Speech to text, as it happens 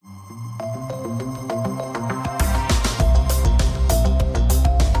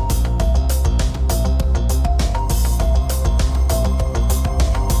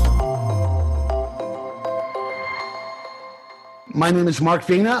My name is Mark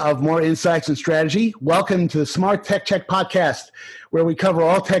Vina of More Insights and Strategy. Welcome to the Smart Tech Check podcast, where we cover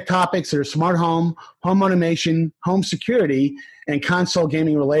all tech topics that are smart home, home automation, home security, and console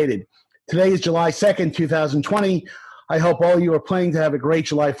gaming related. Today is July 2nd, 2020. I hope all of you are planning to have a great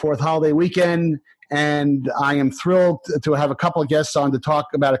July 4th holiday weekend, and I am thrilled to have a couple of guests on to talk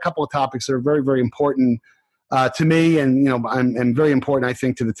about a couple of topics that are very, very important to me and and very important, I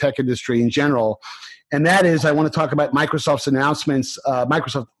think, to the tech industry in general. And that is, I want to talk about Microsoft's announcements, the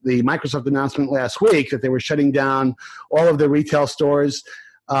Microsoft announcement last week that they were shutting down all of their retail stores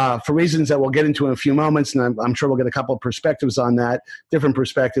for reasons that we'll get into in a few moments, and I'm sure we'll get a couple of perspectives on that, different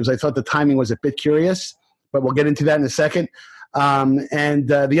perspectives. I thought the timing was a bit curious, but we'll get into that in a second.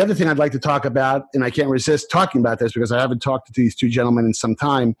 The other thing I'd like to talk about, and I can't resist talking about this because I haven't talked to these two gentlemen in some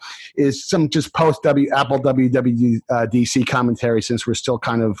time, is some just post-Apple WWDC commentary, since we're still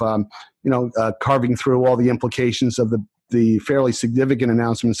kind of carving through all the implications of the fairly significant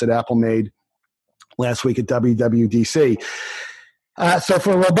announcements that Apple made last week at WWDC. So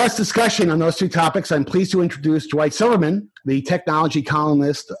for a robust discussion on those two topics, I'm pleased to introduce Dwight Silverman, the technology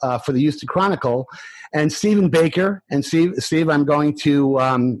columnist for the Houston Chronicle, and Stephen Baker. And Steve, I'm going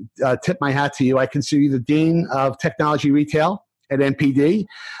to tip my hat to you. I consider you the Dean of Technology Retail at NPD.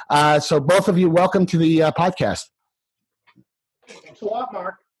 So both of you, welcome to the podcast. Thanks a lot,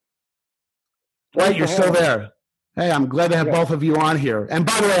 Mark. Dwight, you're still there. Hey, I'm glad to have both of you on here. And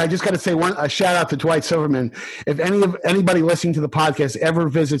by the way, I just got to say a shout out to Dwight Silverman. If anybody listening to the podcast ever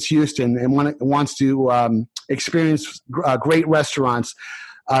visits Houston and wants to experience great restaurants,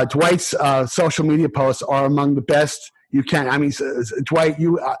 Dwight's social media posts are among the best you can. I mean, Dwight,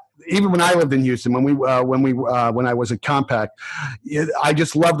 even when I lived in Houston, when I was at Compaq, I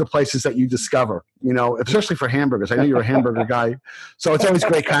just love the places that you discover. Especially for hamburgers. I know you're a hamburger guy, so it's always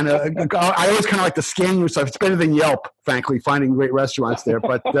great. I always kind of like to scan yourself. It's better than Yelp, frankly, finding great restaurants there.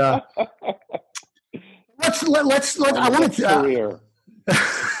 But let's. I wanted to.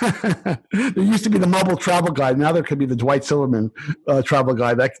 There used to be the Mobile Travel Guide. Now there could be the Dwight Silverman Travel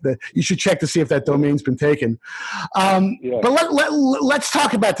Guide. You should check to see if that domain's been taken. But let's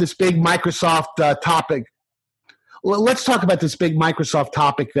talk about this big Microsoft topic. Let's talk about this big Microsoft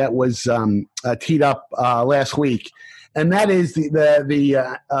topic that was teed up last week, and that is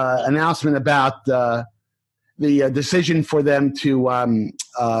the announcement about the decision for them to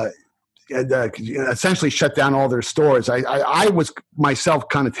essentially shut down all their stores. I was myself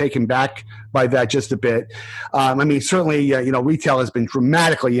kind of taken back by that just a bit. Certainly, retail has been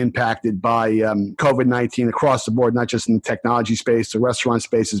dramatically impacted by COVID-19 across the board, not just in the technology space. The restaurant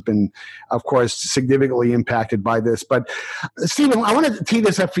space has been, of course, significantly impacted by this. But Stephen, I wanted to tee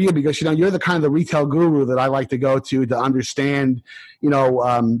this up for you because you're the kind of the retail guru that I like to go to understand,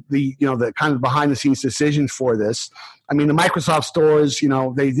 the kind of behind the scenes decisions for this. I mean, the Microsoft stores,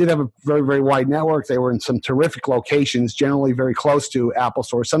 they did have a very, very wide network. They were in some terrific locations, generally very close to Apple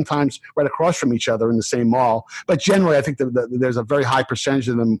stores, sometimes right across from each other in the same mall. But generally, I think there's a very high percentage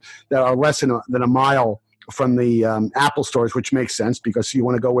of them that are less than a mile from the Apple stores, which makes sense because you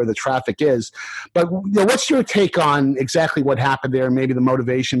want to go where the traffic is. But what's your take on exactly what happened there and maybe the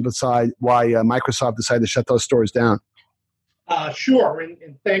motivation beside why Microsoft decided to shut those stores down? Sure, and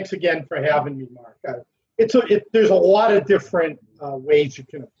thanks again for having me, Mark. There's a lot of different ways you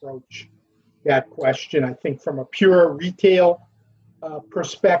can approach that question. I think from a pure retail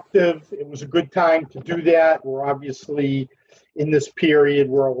perspective, it was a good time to do that. We're obviously in this period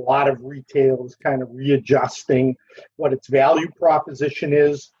where a lot of retail is kind of readjusting what its value proposition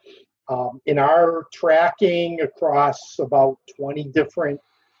is. In our tracking across about 20 different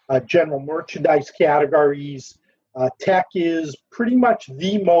general merchandise categories, tech is pretty much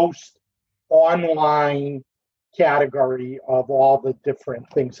the most online category of all the different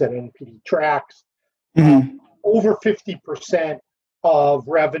things that NPD tracks. Mm-hmm. Over 50% of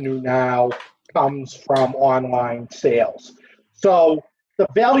revenue now comes from online sales. So the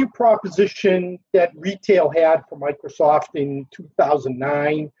value proposition that retail had for Microsoft in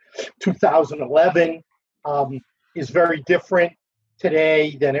 2009, 2011 is very different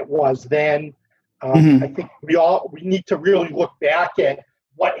today than it was then. I think we need to really look back at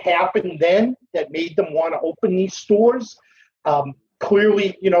what happened then that made them want to open these stores.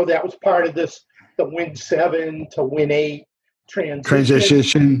 Clearly, that was part of the Win 7 to Win 8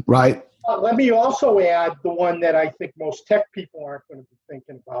 transition. Right. Let me also add the one that I think most tech people aren't going to be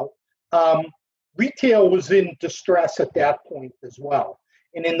thinking about. Retail was in distress at that point as well.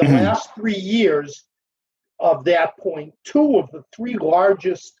 And in the last 3 years of that point, two of the three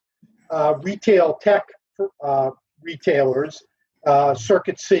largest retail tech retailers,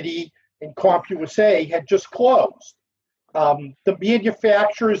 Circuit City and CompUSA, had just closed. The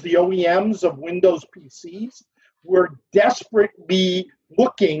manufacturers, the OEMs of Windows PCs, were desperately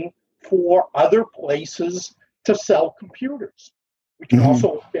looking for other places to sell computers. We can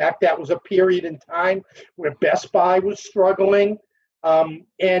also look back, that was a period in time where Best Buy was struggling.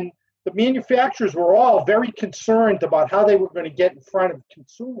 And the manufacturers were all very concerned about how they were going to get in front of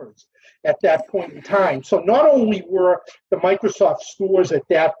consumers at that point in time. So not only were the Microsoft stores at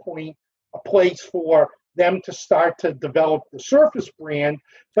that point a place for them to start to develop the Surface brand,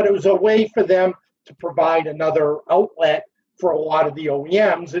 but it was a way for them to provide another outlet for a lot of the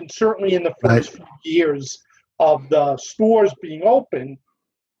OEMs. And certainly in the first few years of the stores being open,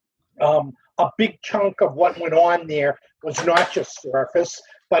 a big chunk of what went on there was not just Surface,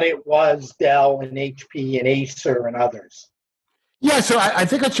 but it was Dell and HP and Acer and others. Yeah, so I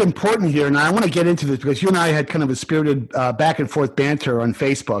think it's important here, and I want to get into this because you and I had kind of a spirited back and forth banter on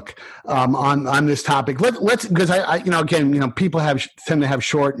Facebook on this topic. Let's because people tend to have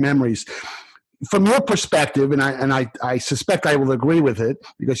short memories. From your perspective, and I suspect I will agree with it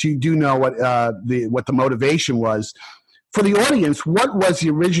because you do know what the motivation was for the audience. What was the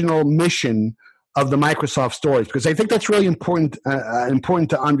original mission of the Microsoft stores? Because I think that's really important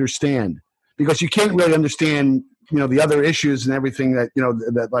to understand, because you can't really understand the other issues and everything that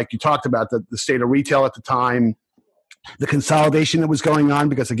like you talked about, the state of retail at the time, the consolidation that was going on.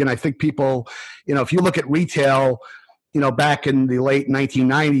 Because again, I think people, if you look at retail, back in the late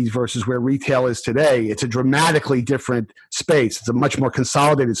 1990s versus where retail is today, it's a dramatically different space. It's a much more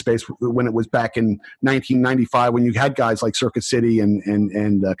consolidated space when it was back in 1995, when you had guys like Circuit City and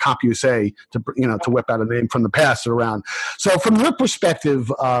CompUSA to whip out a name from the past around. So from your perspective,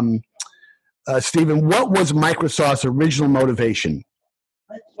 Stephen, what was Microsoft's original motivation?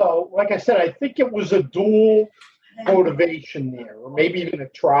 So, like I said, I think it was a dual motivation there, or maybe even a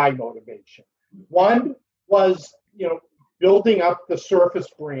tri-motivation. One was, building up the Surface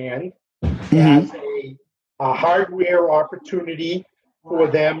brand as a hardware opportunity for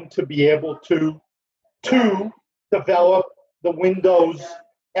them to be able to develop the Windows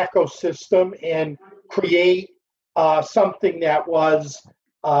ecosystem and create something that was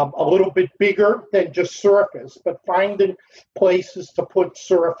a little bit bigger than just Surface, but finding places to put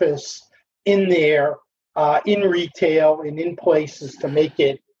Surface in there, in retail and in places to make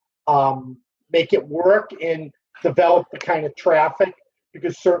it work and develop the kind of traffic,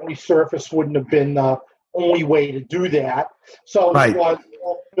 because certainly Surface wouldn't have been the only way to do that. So It was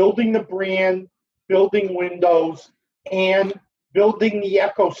building the brand, building Windows, and building the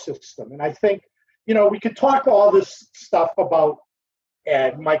ecosystem. And I think, we could talk all this stuff about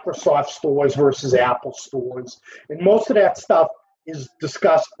at Microsoft stores versus Apple stores. And most of that stuff is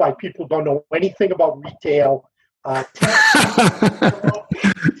discussed by people who don't know anything about retail. Tech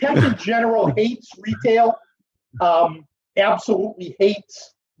in general hates retail, absolutely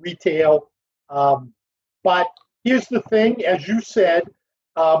hates retail. But here's the thing, as you said,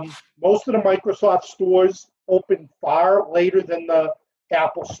 most of the Microsoft stores opened far later than the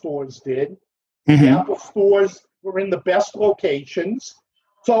Apple stores did. The Apple stores were in the best locations.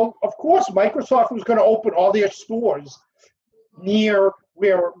 So, of course, Microsoft was going to open all their stores near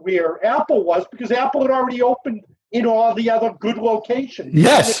where Apple was, because Apple had already opened in all the other good locations.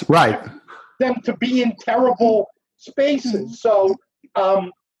 Yes, right. Them to be in terrible spaces. So,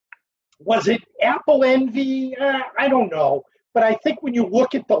 was it Apple envy? I don't know. But I think when you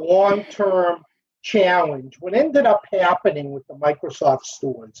look at the long-term challenge, what ended up happening with the Microsoft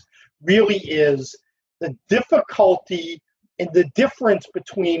stores really is the difficulty and the difference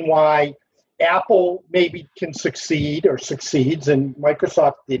between why Apple maybe can succeed or succeeds and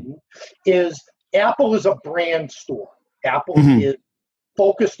Microsoft didn't, is Apple is a brand store. Apple is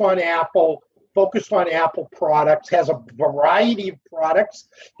focused on Apple products, has a variety of products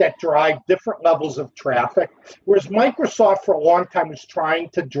that drive different levels of traffic, whereas Microsoft for a long time was trying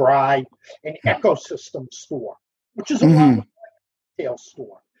to drive an ecosystem store, which is a lot of a retail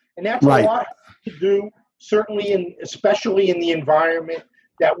store. And that's a lot to do, certainly especially in the environment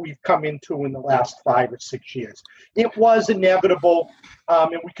that we've come into in the last 5 or 6 years. It was inevitable,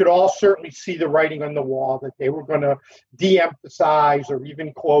 and we could all certainly see the writing on the wall that they were going to de-emphasize or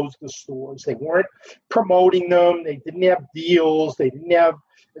even close the stores. They weren't promoting them. They didn't have deals. They didn't have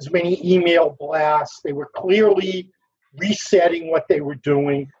as many email blasts. They were clearly resetting what they were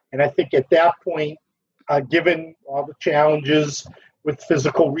doing. And I think at that point, given all the challenges with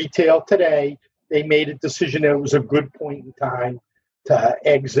physical retail today, they made a decision that it was a good point in time to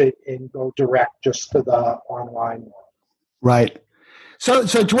exit and go direct just to the online world. Right. So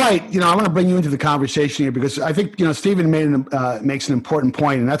Dwight, I want to bring you into the conversation here because I think, Stephen makes an important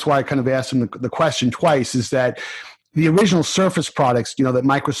point, and that's why I kind of asked him the question twice, is that, the original Surface products, that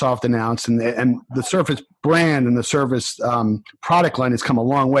Microsoft announced, and the Surface brand and the Surface product line has come a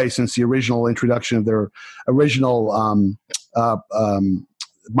long way since the original introduction of their original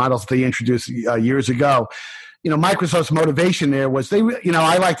models they introduced years ago. Microsoft's motivation there was I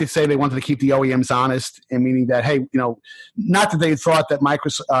like to say they wanted to keep the OEMs honest, and meaning that, hey, not that they thought that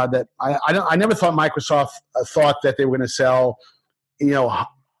Microsoft, I never thought Microsoft thought that they were going to sell,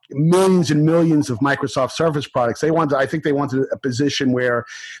 millions and millions of Microsoft Surface products. I think they wanted a position where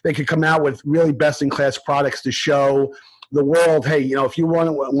they could come out with really best-in-class products to show the world, hey, if you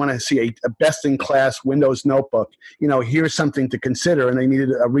want to see a best-in-class Windows notebook, here's something to consider, and they needed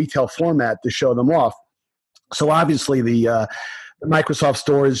a retail format to show them off. So obviously the Microsoft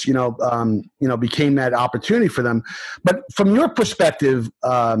stores, became that opportunity for them. But from your perspective,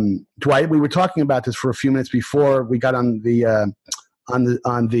 Dwight, we were talking about this for a few minutes before we got on the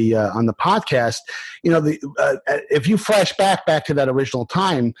podcast. If you flash back to that original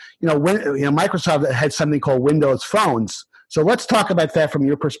time, when Microsoft had something called Windows Phones. So let's talk about that from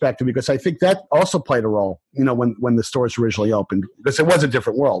your perspective, because I think that also played a role, when the stores originally opened, because it was a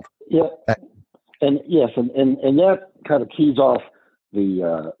different world. Yeah. And yes, and that kind of keys off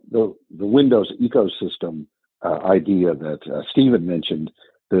the Windows ecosystem idea that Stephen mentioned.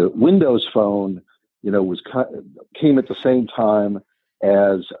 The Windows Phone, came at the same time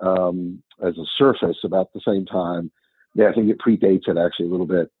as a Surface, about the same time. Yeah, I think it predates it actually a little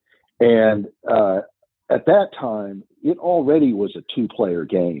bit. And at that time, it already was a two-player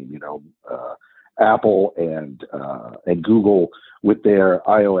game. Apple and Google with their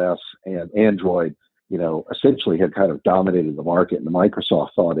iOS and Android, essentially had kind of dominated the market, and Microsoft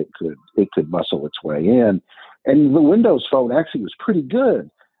thought it could muscle its way in. And the Windows Phone actually was pretty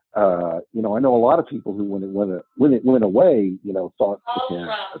good. I know a lot of people who, when it went away, thought it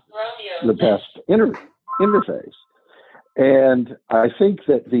had the best interface. And I think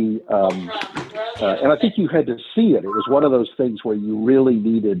that and I think you had to see it. It was one of those things where you really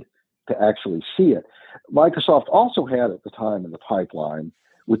needed to actually see it. Microsoft also had at the time in the pipeline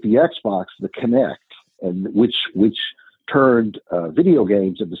with the Xbox, the Kinect, and which turned video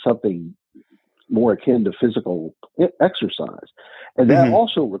games into something more akin to physical exercise. And that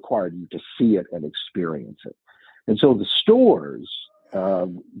also required you to see it and experience it. And so the stores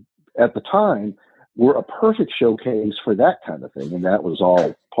at the time were a perfect showcase for that kind of thing. And that was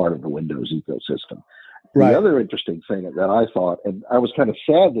all part of the Windows ecosystem. Right. The other interesting thing that I thought, and I was kind of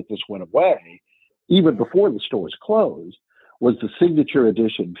sad that this went away, even before the stores closed, was the Signature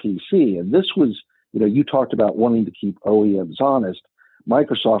Edition PC. And this was, you talked about wanting to keep OEMs honest.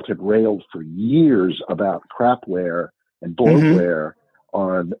 Microsoft had railed for years about crapware and bloatware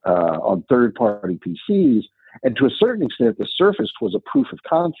on third-party PCs. And to a certain extent, the Surface was a proof of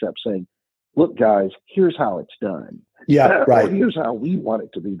concept saying, look, guys, here's how it's done. Yeah, right. Here's how we want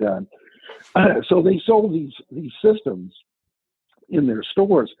it to be done. So they sold these systems in their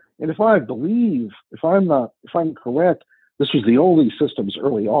stores. And if I'm correct, this was the only systems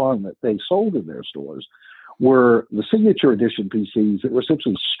early on that they sold in their stores were the Signature Edition PCs that were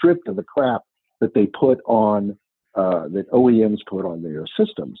essentially stripped of the crap that they put on, that OEMs put on their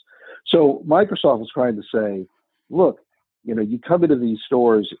systems. So Microsoft was trying to say, look, you come into these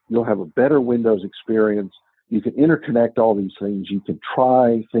stores, you'll have a better Windows experience. You can interconnect all these things. You can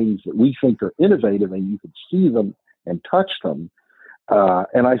try things that we think are innovative, and you can see them and touch them.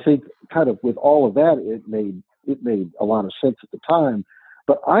 And I think kind of with all of that, it made a lot of sense at the time.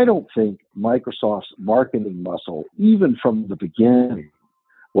 But I don't think Microsoft's marketing muscle, even from the beginning,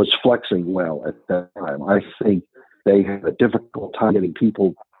 was flexing well at that time. I think they had a difficult time getting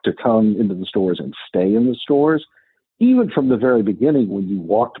people to come into the stores and stay in the stores. Even from the very beginning, when you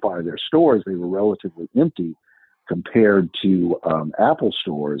walked by their stores, they were relatively empty compared to Apple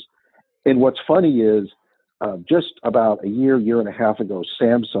stores. And what's funny is just about a year and a half ago,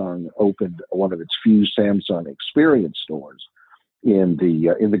 Samsung opened one of its few Samsung Experience stores in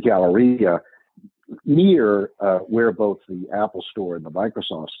the Galleria near where both the Apple store and the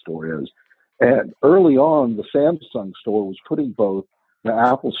Microsoft store is. And early on, the Samsung store was putting both the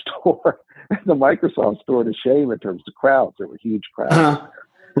Apple store and the Microsoft store to shame in terms of crowds. There were huge crowds.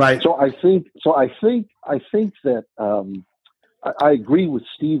 Right. So I think that I agree with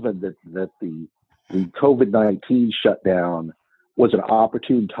Stephen that the COVID-19 shutdown was an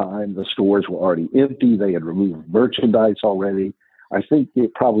opportune time. The stores were already empty. They had removed merchandise already. I think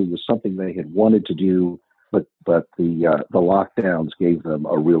it probably was something they had wanted to do, but the lockdowns gave them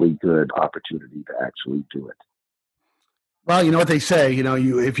a really good opportunity to actually do it. Well, you know what they say.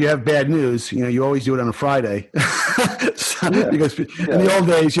 If you have bad news, you always do it on a Friday. Because in the old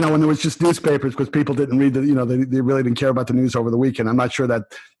days, when there was just newspapers, because people didn't read they really didn't care about the news over the weekend. I'm not sure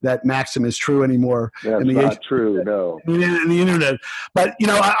that maxim is true anymore. That's not true. No, in the internet. But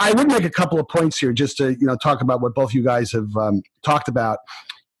I would make a couple of points here just to talk about what both you guys have talked about.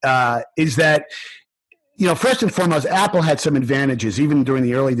 Is that first and foremost, Apple had some advantages even during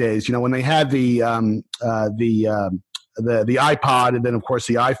the early days. When they had the iPod and then of course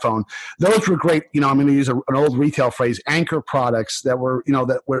the iPhone, those were great. I'm going to use an old retail phrase, anchor products that were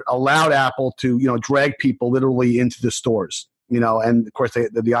allowed Apple to drag people literally into the stores. And of course the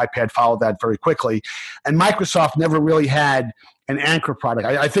iPad followed that very quickly, and Microsoft never really had an anchor product.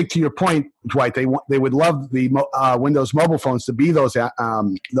 I think to your point, Dwight, they would love the Windows mobile phones to be those that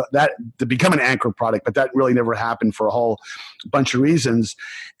to become an anchor product, but that really never happened for a whole bunch of reasons.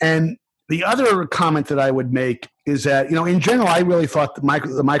 And the other comment that I would make is that in general, I really thought the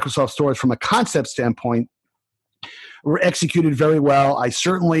Microsoft stores, from a concept standpoint, were executed very well. I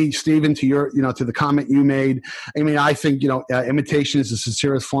certainly, Stephen, to your, to the comment you made, I think, imitation is the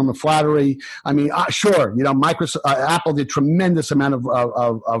sincerest form of flattery. Sure, Microsoft, Apple did tremendous amount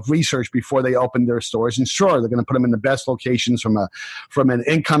of research before they opened their stores, and sure, they're going to put them in the best locations from an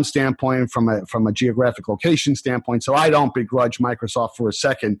income standpoint, from a geographic location standpoint. So I don't begrudge Microsoft for a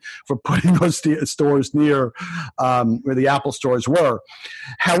second for putting those stores near where the Apple stores were.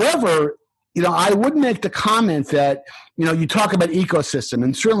 However, I would make the comment that, you talk about ecosystem,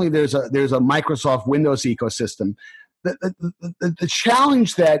 and certainly there's a Microsoft Windows ecosystem. The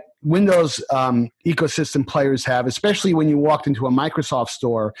challenge that Windows ecosystem players have, especially when you walked into a Microsoft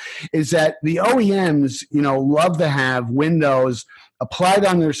store, is that the OEMs, love to have Windows applied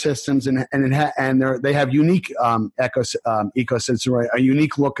on their systems, and they have unique ecosystems, right? A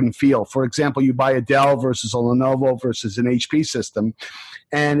unique look and feel. For example, you buy a Dell versus a Lenovo versus an HP system,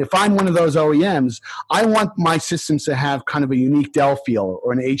 and if I'm one of those OEMs, I want my systems to have kind of a unique Dell feel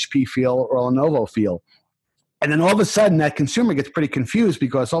or an HP feel or a Lenovo feel. And then all of a sudden, that consumer gets pretty confused,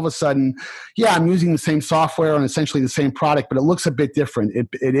 because all of a sudden, I'm using the same software on essentially the same product, but it looks a bit different. It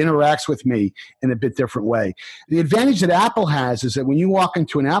interacts with me in a bit different way. The advantage that Apple has is that when you walk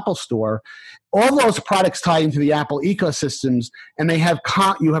into an Apple store, all those products tie into the Apple ecosystems, and they have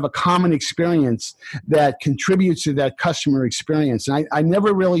you have a common experience that contributes to that customer experience. And I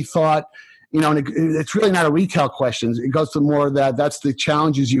never really thought, and it's really not a retail question. It goes to more that's the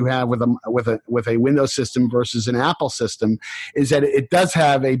challenges you have with a Windows system versus an Apple system, is that it does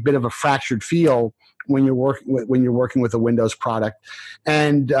have a bit of a fractured feel when you're working with a Windows product.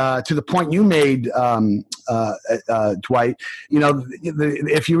 And to the point you made, Dwight,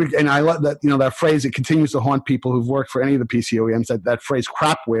 if you and I love that, that phrase, it continues to haunt people who've worked for any of the PC OEMs. That phrase,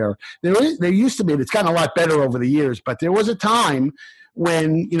 crapware. There used to be. It's gotten a lot better over the years, but there was a time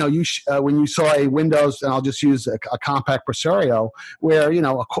when when you saw a Windows, and I'll just use a compact Presario, where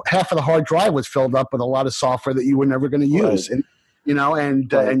half of the hard drive was filled up with a lot of software that you were never going to use, right.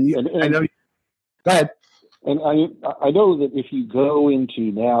 And I know. Go ahead. And I know that if you go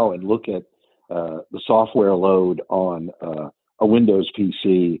into now and look at the software load on a Windows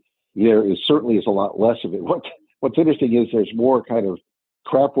PC, there certainly is a lot less of it. What's interesting is there's more kind of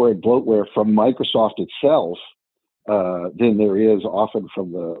crapware and bloatware from Microsoft itself than there is often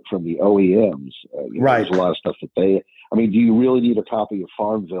from the OEMs. Right. There's a lot of stuff that they. Do you really need a copy of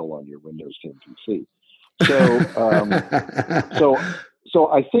Farmville on your Windows 10 PC? So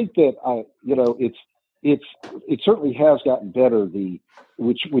I think that it certainly has gotten better.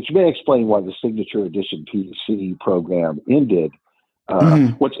 Which may explain why the Signature Edition PC program ended.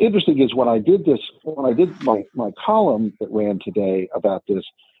 What's interesting is when I did my column that ran today about this,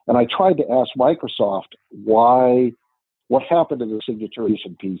 and I tried to ask Microsoft what happened to the Signature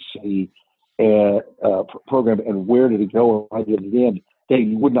Edition PC program and where did it go? And I did it end. They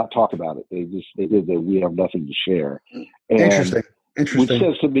would not talk about it. We have nothing to share. And Interesting. Which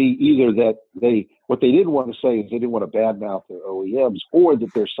says to me either that what they didn't want to say is they didn't want to badmouth their OEMs, or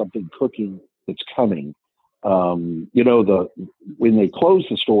that there's something cooking that's coming. When they closed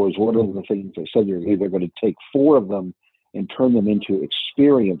the stores, one of the things they said they're going to take 4 of them and turn them into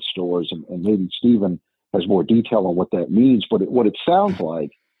experience stores, and maybe Stephen has more detail on what that means. But what it sounds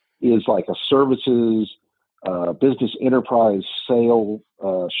like is like a services, business enterprise sale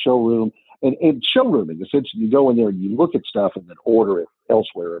showroom. And showrooming, essentially, you go in there and you look at stuff and then order it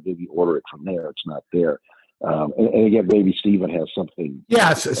elsewhere, or maybe order it from there. It's not there. And again, maybe Stephen has something.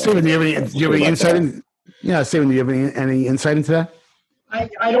 Yeah, Stephen, do you have any insight? Stephen, do you have any insight into that?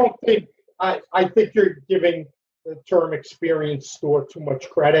 I don't think. I think you're giving the term experience store too much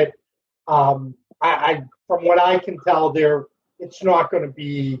credit. I from what I can tell, it's not going to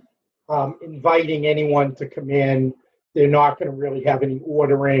be inviting anyone to come in. They're not going to really have any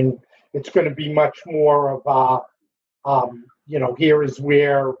ordering. It's going to be much more of here is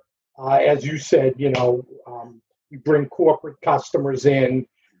where, as you said, we bring corporate customers in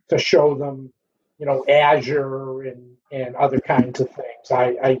to show them, Azure and other kinds of things.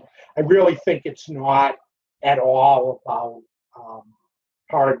 I really think it's not at all about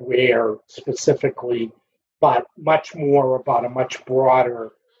hardware specifically, but much more about a much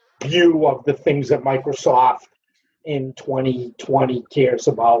broader view of the things that Microsoft in 2020 cares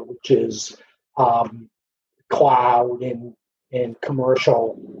about, which is cloud and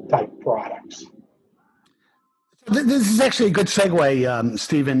commercial type products. This is actually a good segue,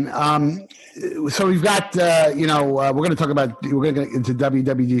 Stephen. So we've got, we're going to get into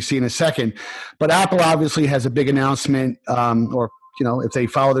WWDC in a second, but Apple obviously has a big announcement, if they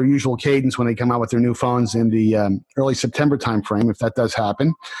follow their usual cadence when they come out with their new phones in the early September timeframe, if that does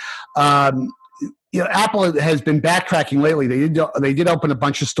happen. Apple has been backtracking lately. They did open a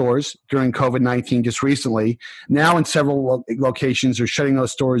bunch of stores during COVID-19 just recently. Now in several locations, they're shutting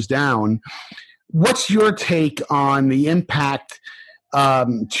those stores down. What's your take on the impact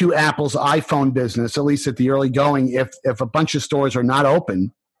to Apple's iPhone business, at least at the early going, if a bunch of stores are not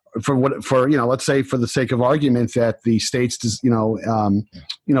open let's say for the sake of argument that the states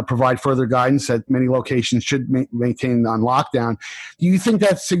provide further guidance that many locations should maintain on lockdown. Do you think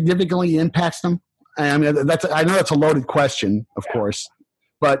that significantly impacts them? I mean, I know that's a loaded question, of course,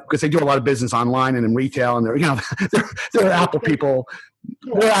 but because they do a lot of business online and in retail, and there are Apple people.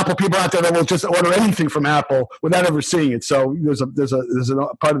 There are Apple people out there that will just order anything from Apple without ever seeing it. So there's a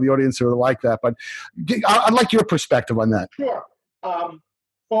part of the audience who are like that. But I'd like your perspective on that. Sure.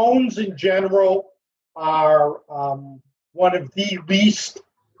 Phones in general are one of the least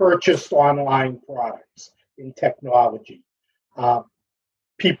purchased online products in technology.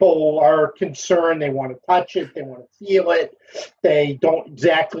 People are concerned. They want to touch it. They want to feel it. They don't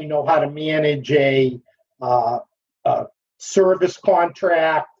exactly know how to manage a service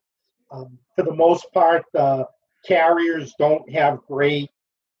contract. For the most part, the carriers don't have great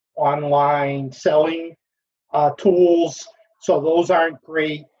online selling tools, so those aren't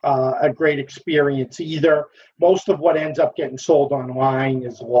a great experience either. Most of what ends up getting sold online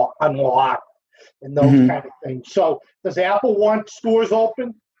is unlocked and those kind of things. So does Apple want stores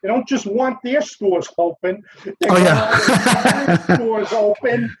open? They don't just want their stores open. They want their stores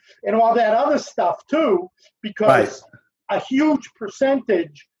open and all that other stuff too, because a huge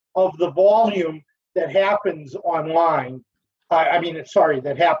percentage of the volume that happens online,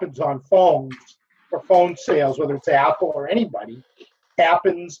 that happens on phones for phone sales, whether it's Apple or anybody,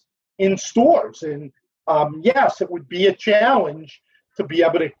 happens in stores. And yes, it would be a challenge to be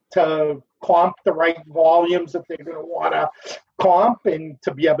able to comp the right volumes that they're going to want to comp and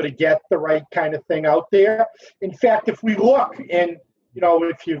to be able to get the right kind of thing out there. In fact, if we look and,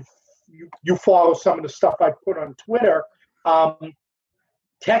 if you follow some of the stuff I put on Twitter,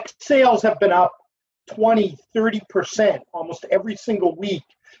 tech sales have been up 20, 30% almost every single week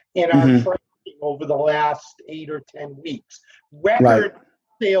in our training over the last 8 or 10 weeks. Record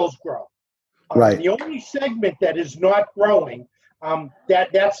sales growth. The only segment that is not growing,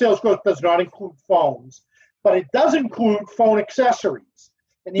 that sales growth does not include phones, but it does include phone accessories.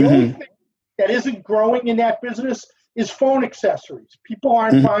 And the only thing that isn't growing in that business is phone accessories. People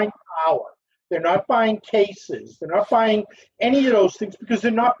aren't buying power. They're not buying cases. They're not buying any of those things because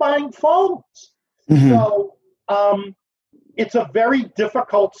they're not buying phones. So it's a very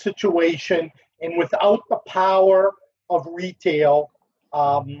difficult situation. And without the power of retail,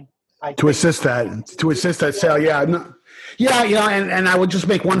 to assist that sale, and I would just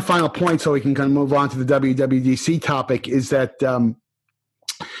make one final point so we can kind of move on to the WWDC topic is that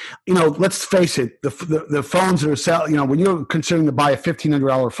let's face it, the phones that are selling, when you're considering to buy a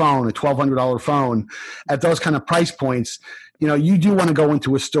 $1,500 phone, a $1,200 phone at those kind of price points, you do want to go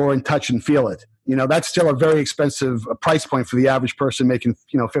into a store and touch and feel it. That's still a very expensive price point for the average person making,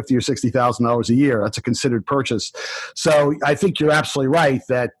 $50,000 or $60,000 a year. That's a considered purchase. So I think you're absolutely right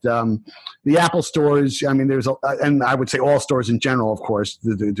that the Apple stores, and I would say all stores in general, of course,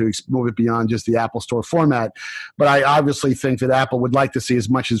 to move it beyond just the Apple Store format. But I obviously think that Apple would like to see as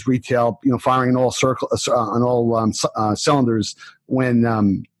much as retail, firing on all cylinders when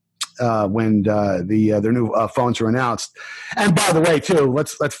their new phones are announced. And by the way, too,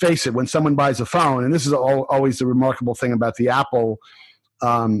 let's face it, when someone buys a phone, and this is always the remarkable thing about the Apple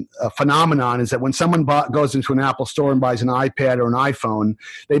phenomenon is that when someone goes into an Apple store and buys an iPad or an iPhone,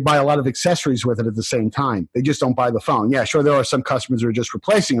 they buy a lot of accessories with it at the same time. They just don't buy the phone. Yeah, sure, there are some customers who are just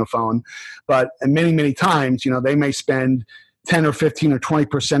replacing a phone, but many, many times, they may spend 10 or 15 or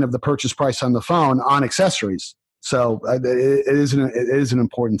 20% of the purchase price on the phone on accessories. So it is an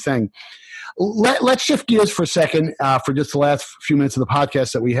important thing. Let's shift gears for a second for just the last few minutes of the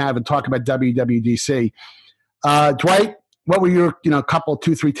podcast that we have and talk about WWDC. Dwight, what were your couple,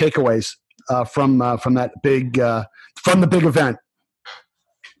 2-3 takeaways from that from the big event?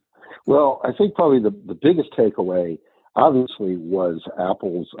 Well, I think probably the biggest takeaway obviously was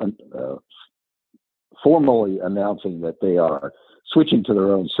Apple's formally announcing that they are switching to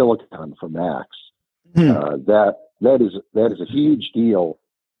their own silicon for Macs. That is a huge deal.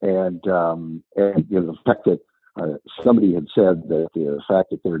 And the fact that somebody had said that the fact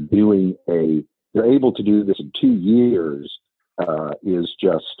that they're able to do this in 2 years is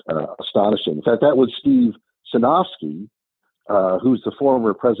just astonishing. In fact, that was Steve Sinofsky, who's the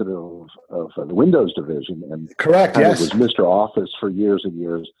former president of the Windows division, and correct, yes, was Mr. Office for years and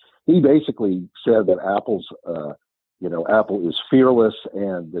years. He basically said that Apple is fearless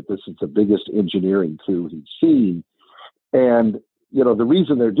and that this is the biggest engineering coup he's seen. And the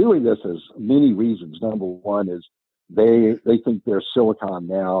reason they're doing this is many reasons. Number one is they think their silicon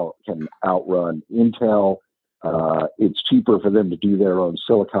now can outrun Intel. It's cheaper for them to do their own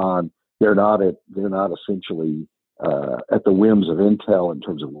silicon. They're not essentially at the whims of Intel in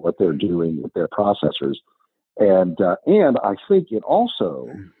terms of what they're doing with their processors. And I think it also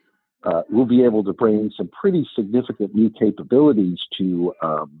will be able to bring some pretty significant new capabilities to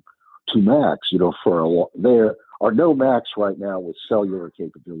Macs. There are no Macs right now with cellular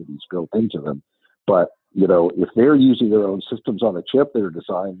capabilities built into them, but if they're using their own systems on a chip that are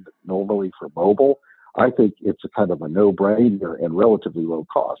designed normally for mobile, I think it's a kind of a no-brainer and relatively low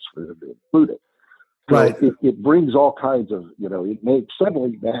cost for them to include it. Right. So it brings all kinds of, it makes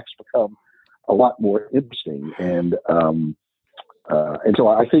suddenly Macs become a lot more interesting, and so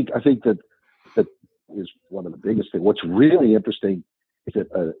I think that is one of the biggest things. What's really interesting is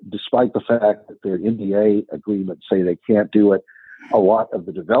that despite the fact that their NDA agreements say they can't do it, a lot of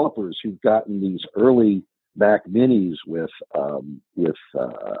the developers who've gotten these early Mac Minis with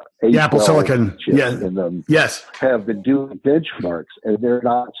the Apple Silicon in them, yes, have been doing benchmarks, and they're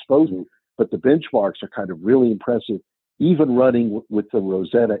not supposed to, but the benchmarks are kind of really impressive, even running with the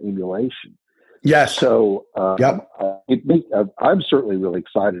Rosetta emulation. Yes. So yep. I'm certainly really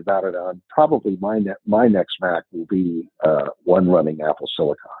excited about it. Probably my next Mac will be one running Apple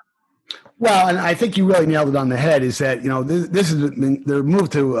Silicon. Well, and I think you really nailed it on the head. Is that this is they're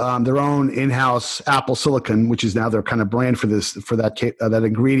moved to their own in-house Apple Silicon, which is now their kind of brand for that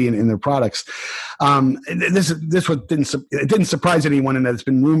ingredient in their products. It didn't surprise anyone, in that it's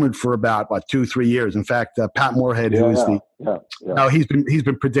been rumored for about 2-3 years. In fact, Pat Moorhead, who is he's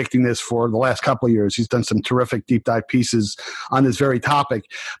been predicting this for the last couple of years. He's done some terrific deep dive pieces on this very topic.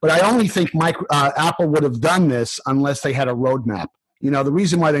 But I only think Apple would have done this unless they had a roadmap. The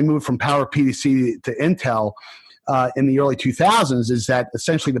reason why they moved from PowerPC to Intel in the early 2000s is that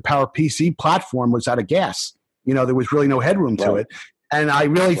essentially the PowerPC platform was out of gas. There was really no headroom to it. And I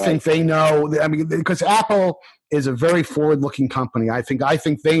really think they know, because Apple is a very forward-looking company. I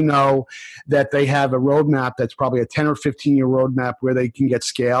think they know that they have a roadmap that's probably a 10 or 15-year roadmap where they can get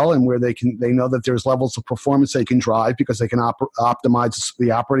scale, and where they know that there's levels of performance they can drive because they can optimize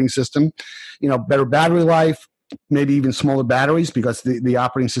the operating system, better battery life, maybe even smaller batteries because the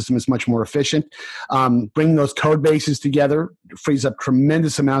operating system is much more efficient. Bringing those code bases together frees up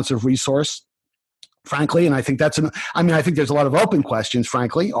tremendous amounts of resource, frankly. And I think I think there's a lot of open questions,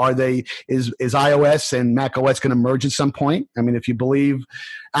 frankly. Is iOS and Mac OS going to merge at some point? If you believe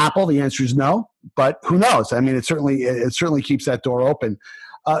Apple, the answer is no, but who knows? It certainly keeps that door open.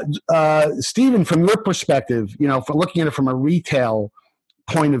 Stephen, from your perspective, from looking at it from a retail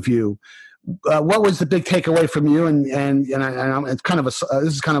point of view, what was the big takeaway from you? And it's kind of this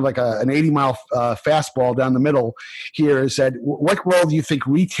is kind of like an 80-mile fastball down the middle here. Is that what role do you think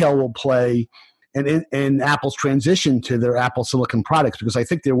retail will play in Apple's transition to their Apple Silicon products? Because I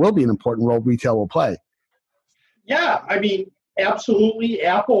think there will be an important role retail will play. Yeah, absolutely.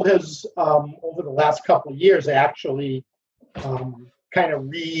 Apple has over the last couple of years actually kind of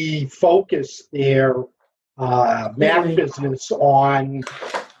refocused their Mac business on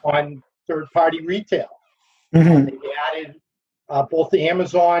third-party retail. Mm-hmm. They added both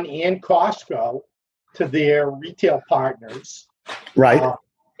Amazon and Costco to their retail partners. Right.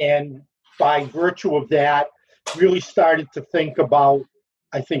 And by virtue of that, really started to think about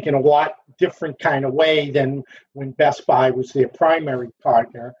I think, in a lot different kind of way than when Best Buy was their primary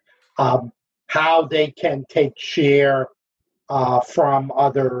partner. How they can take share from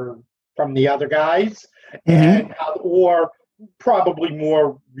the other guys, and or probably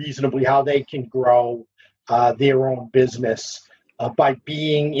more reasonably how they can grow their own business by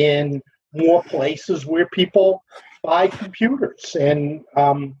being in more places where people buy computers, and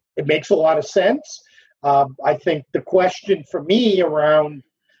it makes a lot of sense. I think the question for me around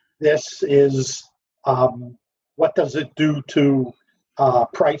this is, what does it do to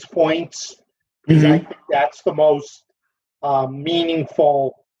price points? Because I think that's the most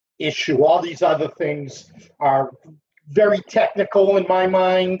meaningful issue. All these other things are very technical in my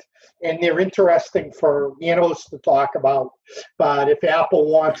mind, and they're interesting for analysts to talk about. But if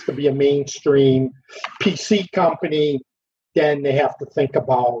Apple wants to be a mainstream PC company, then they have to think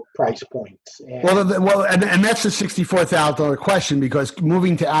about price points. And that's the $64,000 question, because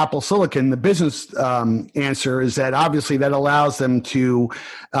moving to Apple Silicon, the business answer is that obviously that allows them to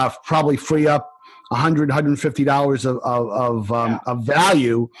probably free up $100, $150 of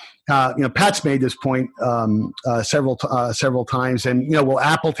value. Pat's made this point several times, and will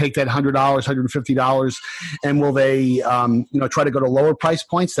Apple take that $100, $150, and will they try to go to lower price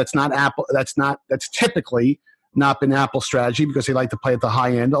points? That's not Apple. That's typically not been Apple's strategy, because they like to play at the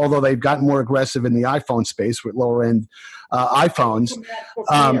high end, although they've gotten more aggressive in the iPhone space with lower end iPhones.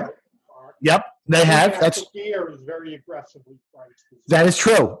 Yep, they have. That's Air is very aggressively priced. That is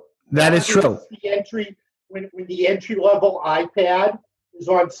true. That is true. The entry when the entry level iPad is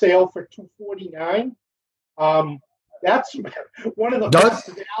on sale for $249, that's one of the best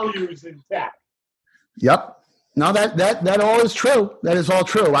values in tech. Yep. No, that all is true. That is all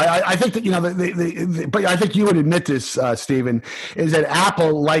true. I think that but I think you would admit this, Stephen, is that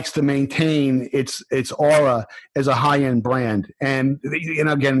Apple likes to maintain its aura as a high end brand. And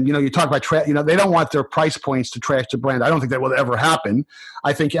again, you talk about they don't want their price points to trash the brand. I don't think that will ever happen.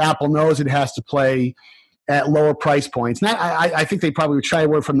 I think Apple knows it has to play at lower price points. I think they probably would shy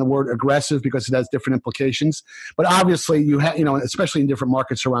away from the word aggressive because it has different implications. But obviously, especially in different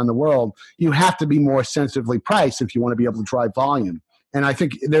markets around the world, you have to be more sensitively priced if you want to be able to drive volume. And I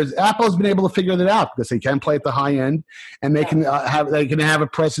think Apple's been able to figure that out, because they can play at the high end, and they can have a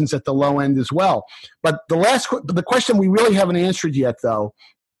presence at the low end as well. But the question we really haven't answered yet, though,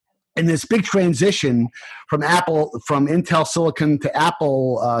 in this big transition from Intel Silicon to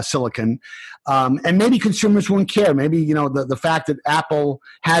Apple Silicon, and maybe consumers won't care. Maybe the fact that Apple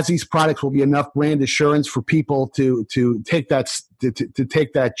has these products will be enough brand assurance for people to take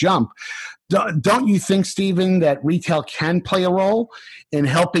that jump. Don't you think, Stephen, that retail can play a role in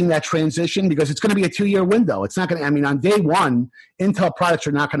helping that transition? Because it's going to be a 2-year window. It's not going to. On day one, Intel products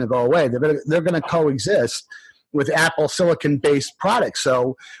are not going to go away. They're going to coexist with Apple Silicon-based products.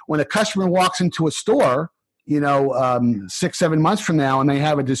 So when a customer walks into a store, 6-7 months from now, and they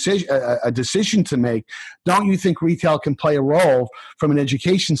have a decision to make, don't you think retail can play a role from an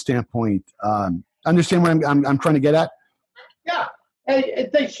education standpoint? Understand what I'm trying to get at? Yeah,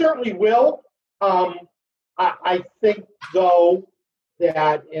 they certainly will. I think, though,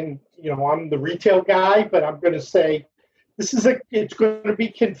 that I'm the retail guy, but I'm going to say it's going to be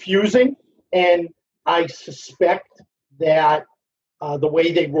confusing, and I suspect that the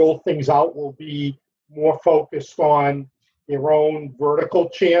way they roll things out will be more focused on their own vertical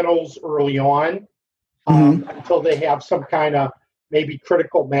channels early on, until they have some kind of maybe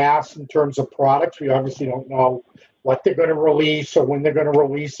critical mass in terms of products. We obviously don't know what they're going to release or when they're going to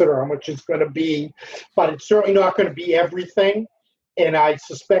release it or how much it's going to be, but it's certainly not going to be everything. And I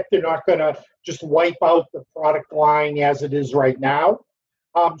suspect they're not going to just wipe out the product line as it is right now.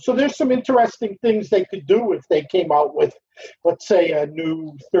 So there's some interesting things they could do if they came out with, let's say, a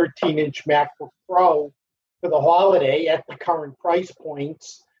new 13-inch MacBook Pro for the holiday at the current price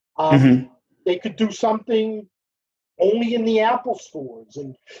points. They could do something only in the Apple stores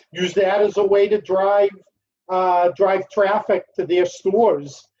and use that as a way to drive traffic to their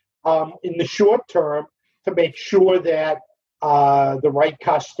stores in the short term, to make sure that the right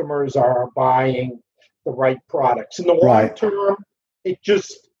customers are buying the right products. In the long term, it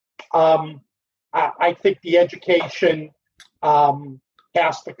just, I think the education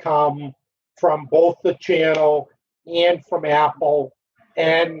has to come from both the channel and from Apple,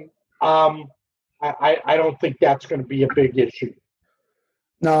 and I don't think that's going to be a big issue.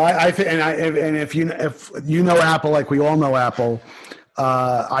 No, I think, and if you know Apple like we all know Apple,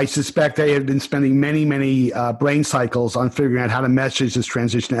 I suspect they have been spending many brain cycles on figuring out how to message this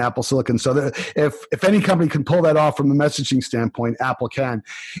transition to Apple Silicon. So if any company can pull that off from a messaging standpoint, Apple can.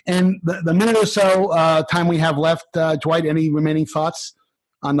 And the minute or so time we have left, Dwight, any remaining thoughts?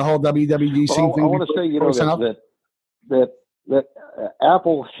 on the whole WWDC well, thing? I want to say, that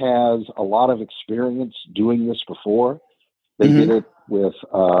Apple has a lot of experience doing this before. They did it with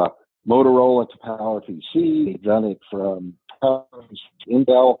Motorola to PowerPC. They've done it from PowerPC to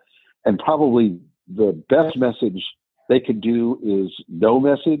Intel. And probably the best message they could do is no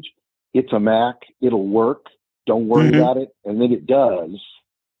message. It's a Mac. It'll work. Don't worry about it. And then it does.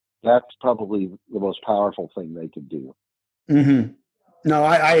 That's probably the most powerful thing they could do. No,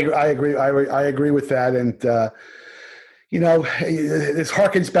 I agree. I agree with that. And, this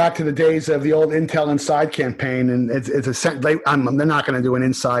harkens back to the days of the old Intel Inside campaign. And they're not going to do an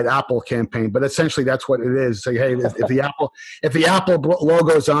Inside Apple campaign, but essentially that's what it is. Say, hey, if the Apple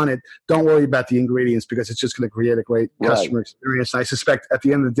logo's on it, don't worry about the ingredients because it's just going to create a great customer experience. And I suspect at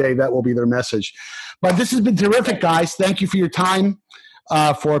the end of the day, that will be their message. But this has been terrific, guys. Thank you for your time,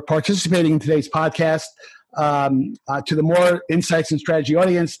 for participating in today's podcast. To the More Insights and Strategy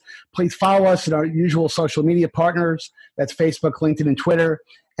audience, please follow us at our usual social media partners. That's Facebook, LinkedIn, and Twitter.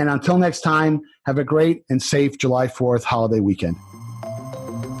 And until next time, have a great and safe July 4th holiday weekend.